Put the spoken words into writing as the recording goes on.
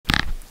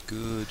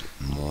Good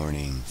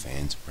morning,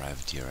 fans of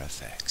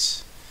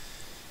PrivateerFX.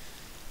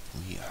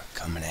 We are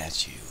coming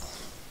at you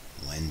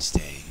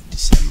Wednesday,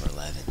 December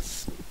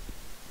 11th.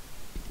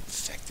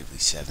 Effectively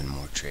 7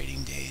 more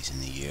trading days in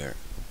the year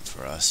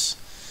for us.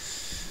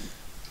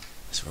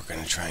 So we're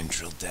going to try and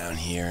drill down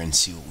here and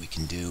see what we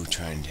can do,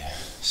 trying to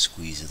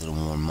squeeze a little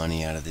more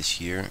money out of this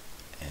year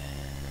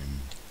and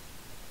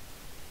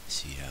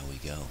see how we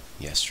go.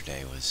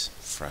 Yesterday was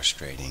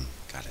frustrating,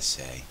 gotta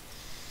say.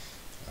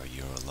 Our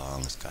euro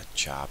longs got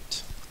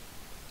chopped,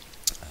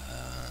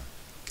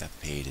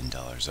 got paid in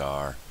dollars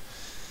R,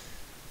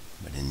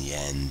 but in the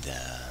end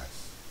the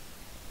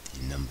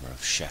number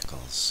of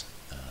shekels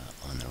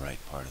on the right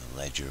part of the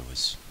ledger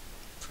was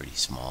pretty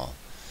small,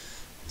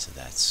 and so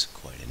that's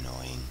quite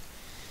annoying.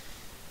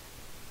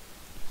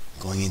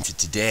 Going into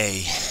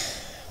today,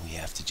 we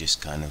have to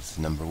just kind of,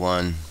 number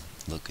one,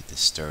 look at the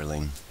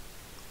sterling.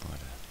 What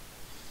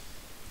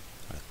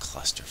a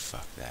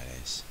clusterfuck that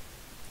is.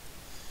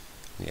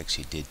 We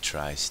actually did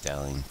try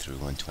selling through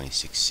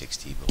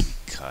 126.60, but we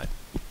cut,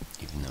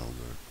 even though we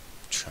were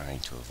trying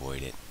to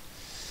avoid it.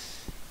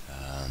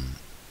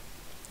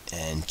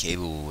 And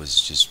cable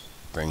was just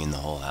bringing the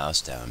whole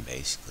house down,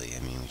 basically. I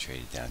mean, we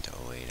traded down to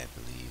 08, I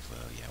believe.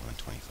 Well, yeah,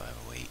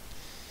 125.08.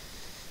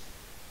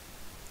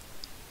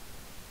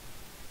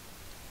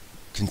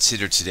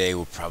 Consider today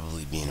will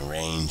probably be in a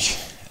range.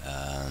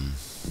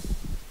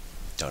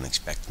 Don't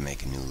expect to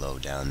make a new low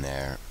down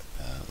there.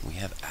 We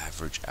have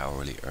average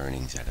hourly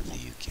earnings out of the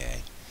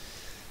UK,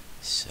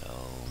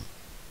 so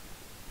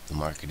the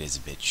market is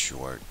a bit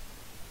short.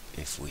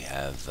 If we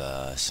have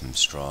some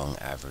strong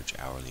average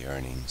hourly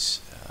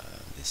earnings,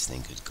 this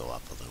thing could go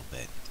up a little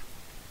bit.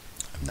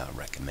 I'm not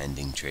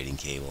recommending trading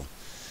cable,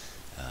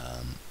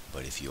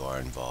 but if you are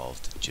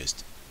involved,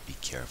 just be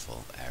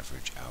careful.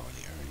 Average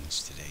hourly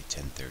earnings today,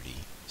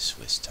 10:30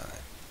 Swiss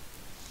time.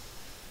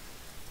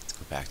 Let's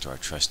go back to our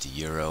trusty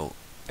euro.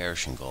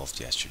 Bearish engulfed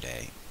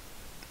yesterday.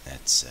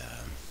 That's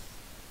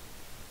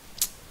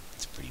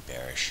pretty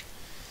bearish.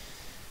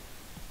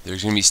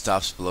 There's going to be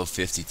stops below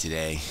 50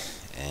 today,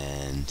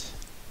 and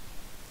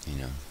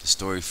the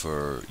story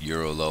for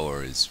euro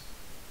lower is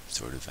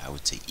sort of, I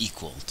would say,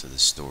 equal to the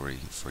story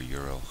for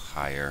euro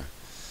higher.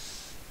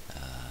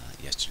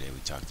 Yesterday we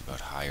talked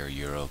about higher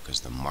euro because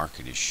the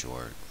market is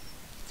short,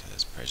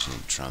 because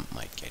President Trump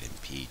might get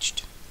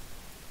impeached.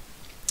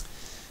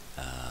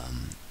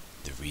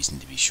 The reason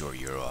to be short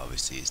euro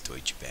obviously is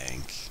Deutsche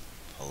Bank,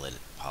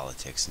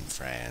 politics in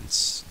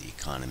France, the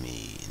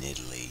economy in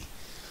Italy,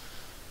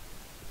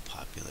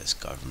 populist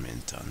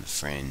government on the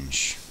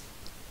fringe,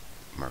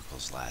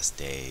 Merkel's last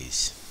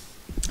days.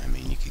 I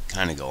mean, you could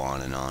kind of go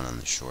on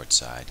the short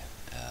side.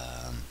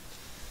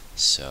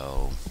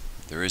 So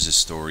there is a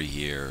story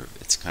here.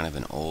 It's kind of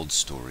an old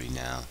story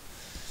now,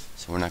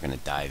 so we're not going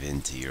to dive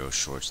into euro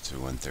shorts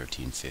through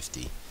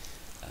 113.50.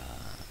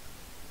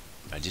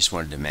 I just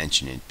wanted to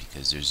mention it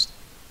because there's,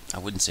 I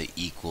wouldn't say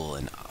equal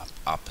and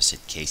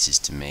opposite cases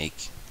to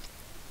make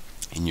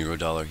in euro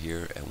dollar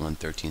here at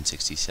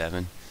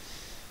 113.67.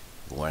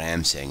 But what I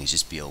am saying is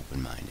just be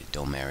open-minded.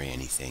 Don't marry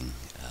anything,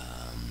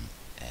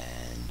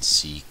 and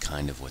see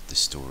kind of what the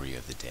story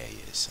of the day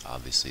is.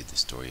 Obviously, the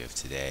story of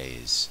today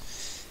is,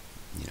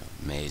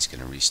 May is going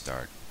to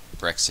restart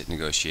Brexit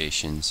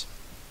negotiations.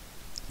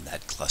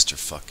 That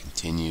clusterfuck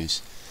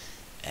continues,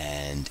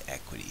 and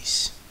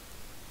equities.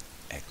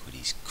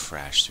 Equities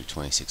crashed through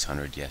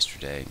 2600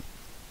 yesterday,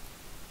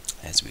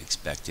 as we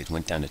expected.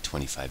 Went down to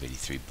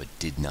 25.83, but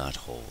did not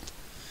hold.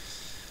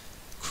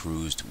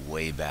 Cruised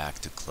way back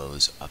to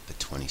close up at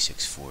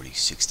 26.40,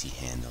 60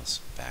 handles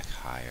back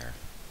higher.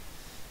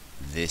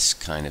 This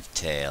kind of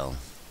tail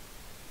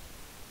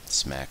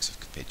smacks of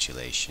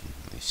capitulation.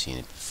 We've seen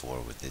it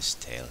before with this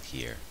tail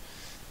here.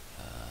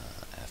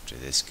 After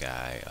this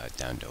guy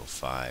down to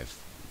 05,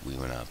 we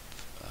went up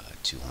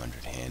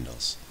 200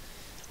 handles.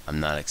 I'm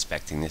not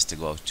expecting this to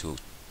go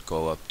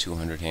up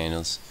 200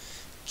 handles.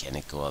 Can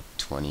it go up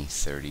 20,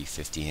 30,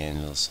 50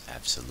 handles?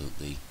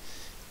 Absolutely.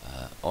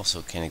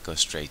 Also, can it go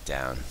straight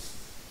down?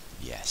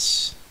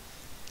 Yes.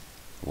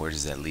 Where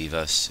does that leave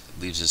us? It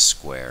leaves us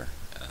square,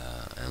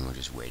 and we're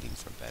just waiting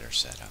for a better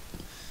setup.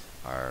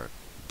 Our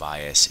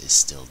bias is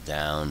still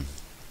down,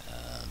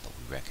 but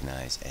we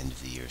recognize end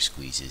of the year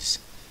squeezes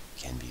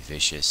can be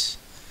vicious,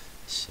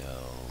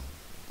 so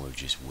we're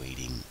just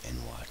waiting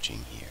and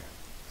watching here.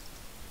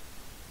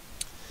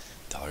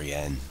 Dollar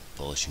yen,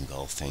 bullish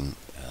engulfing.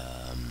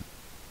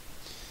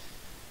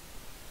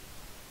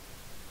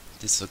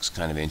 This looks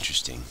kind of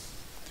interesting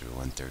through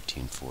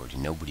 113.40.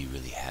 Nobody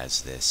really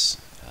has this.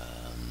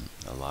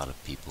 A lot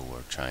of people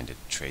were trying to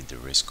trade the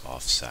risk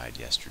offside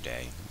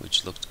yesterday,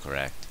 which looked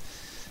correct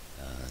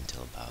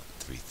until about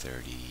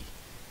 3:30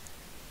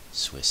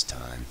 Swiss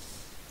time.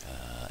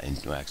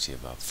 And actually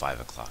about 5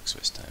 o'clock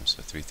Swiss time.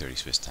 So 3:30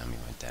 Swiss time we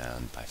went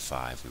down. By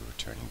 5 we were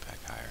turning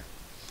back higher.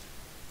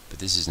 But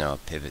this is now a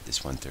pivot, this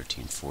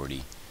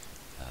 113.40.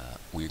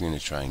 We're going to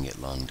try and get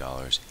long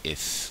dollars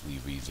if we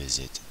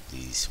revisit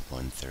these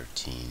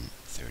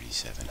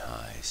 113.37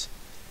 highs.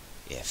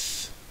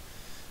 If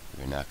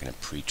we're not going to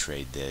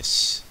pre-trade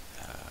this,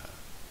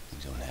 We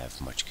don't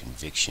have much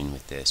conviction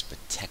with this, but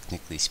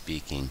technically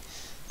speaking,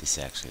 this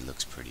actually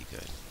looks pretty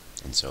good.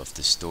 And so if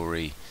the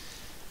story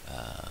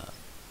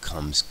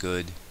comes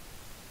good,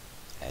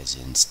 as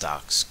in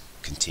stocks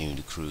continue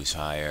to cruise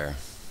higher,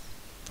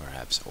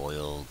 perhaps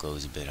oil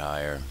goes a bit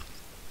higher,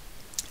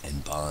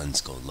 and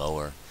bonds go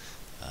lower,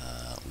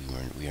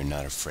 we are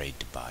not afraid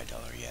to buy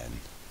dollar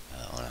yen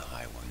on a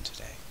high one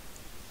today.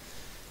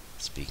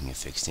 Speaking of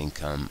fixed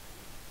income,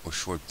 we're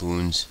short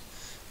boons.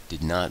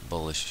 Did not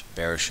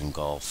bearish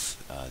engulf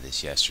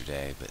this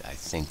yesterday, but I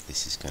think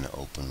this is going to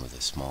open with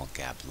a small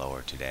gap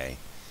lower today.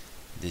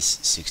 This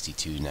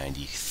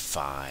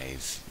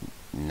 62.95,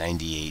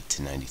 98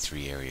 to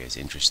 93 area is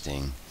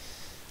interesting.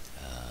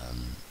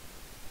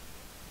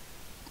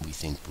 We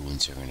think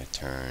boons are going to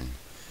turn,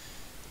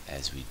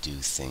 as we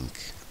do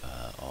think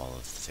all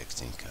of the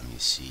fixed income. You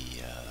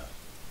see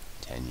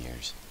 10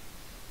 years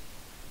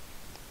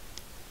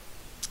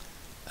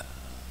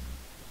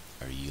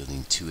are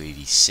yielding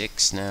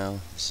 286 now.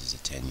 This is a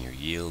 10-year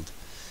yield.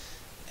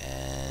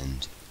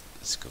 And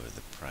let's go to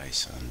the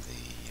price on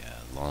the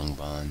long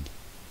bond.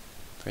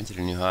 Printed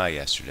a new high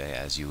yesterday,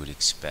 as you would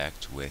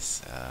expect,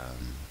 with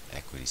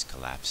equities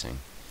collapsing,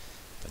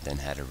 but then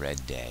had a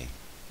red day.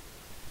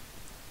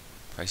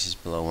 Price is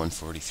below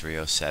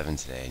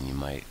 143.07 today, and you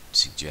might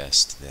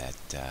suggest that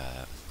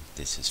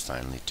this has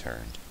finally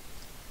turned.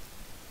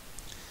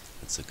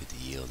 Let's look at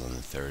the yield on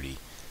the 30.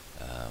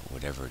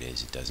 Whatever it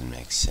is, it doesn't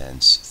make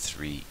sense.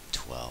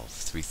 312,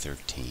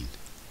 313.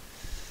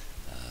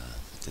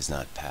 Does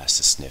not pass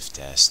the sniff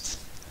test.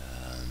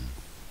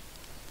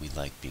 We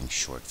like being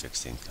short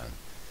fixed income,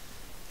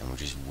 and we're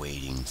just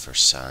waiting for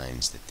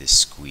signs that this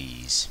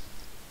squeeze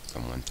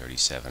from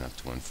 137 up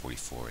to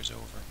 144 is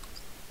over.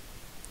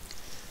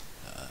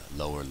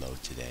 Lower low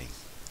today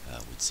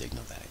would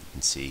signal that. You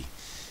can see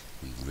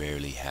we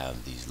rarely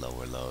have these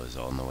lower lows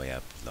all the way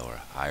up,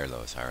 higher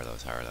lows, higher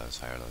lows, higher lows,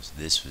 higher lows.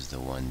 This was the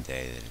one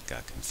day that it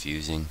got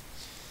confusing.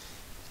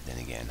 Then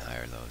again,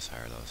 higher lows,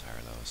 higher lows,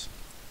 higher lows.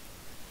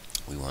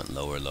 We want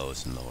lower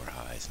lows and lower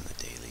highs in the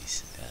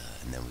dailies,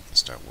 and then we can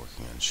start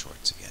working on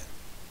shorts again.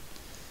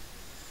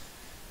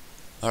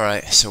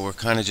 Alright, so we're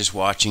kind of just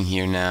watching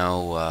here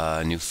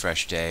now, new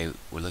fresh day.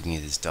 We're looking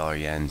at this dollar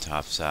yen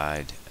top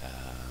side.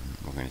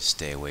 We're going to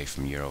stay away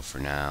from euro for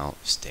now,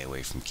 stay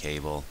away from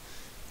cable.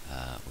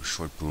 We're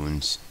short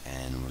boons,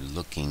 and we're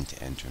looking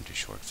to enter into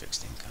short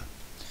fixed income.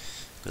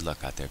 Good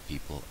luck out there,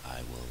 people. I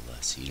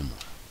will see you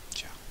tomorrow.